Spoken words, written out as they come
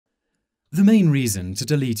The main reason to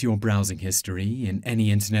delete your browsing history in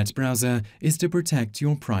any internet browser is to protect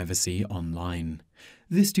your privacy online.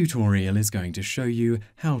 This tutorial is going to show you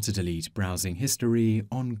how to delete browsing history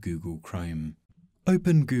on Google Chrome.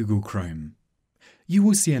 Open Google Chrome. You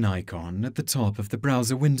will see an icon at the top of the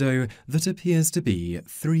browser window that appears to be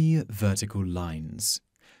 3 vertical lines.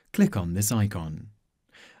 Click on this icon.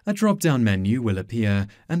 A drop-down menu will appear,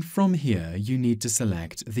 and from here you need to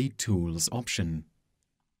select the Tools option.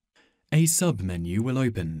 A sub-menu will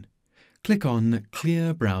open. Click on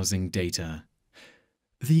Clear Browsing Data.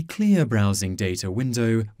 The Clear Browsing Data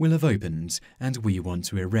window will have opened, and we want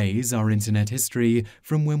to erase our internet history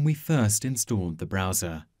from when we first installed the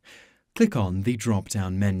browser. Click on the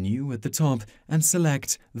drop-down menu at the top and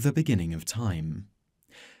select The Beginning of Time.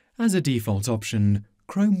 As a default option,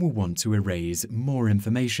 Chrome will want to erase more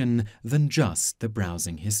information than just the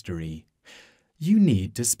browsing history. You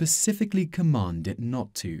need to specifically command it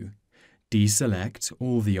not to. Deselect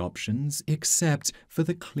all the options except for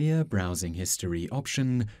the Clear Browsing History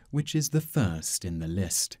option, which is the first in the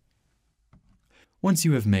list. Once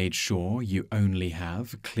you have made sure you only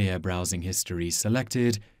have Clear Browsing History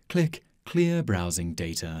selected, click Clear Browsing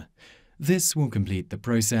Data. This will complete the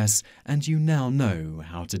process, and you now know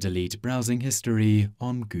how to delete browsing history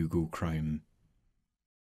on Google Chrome.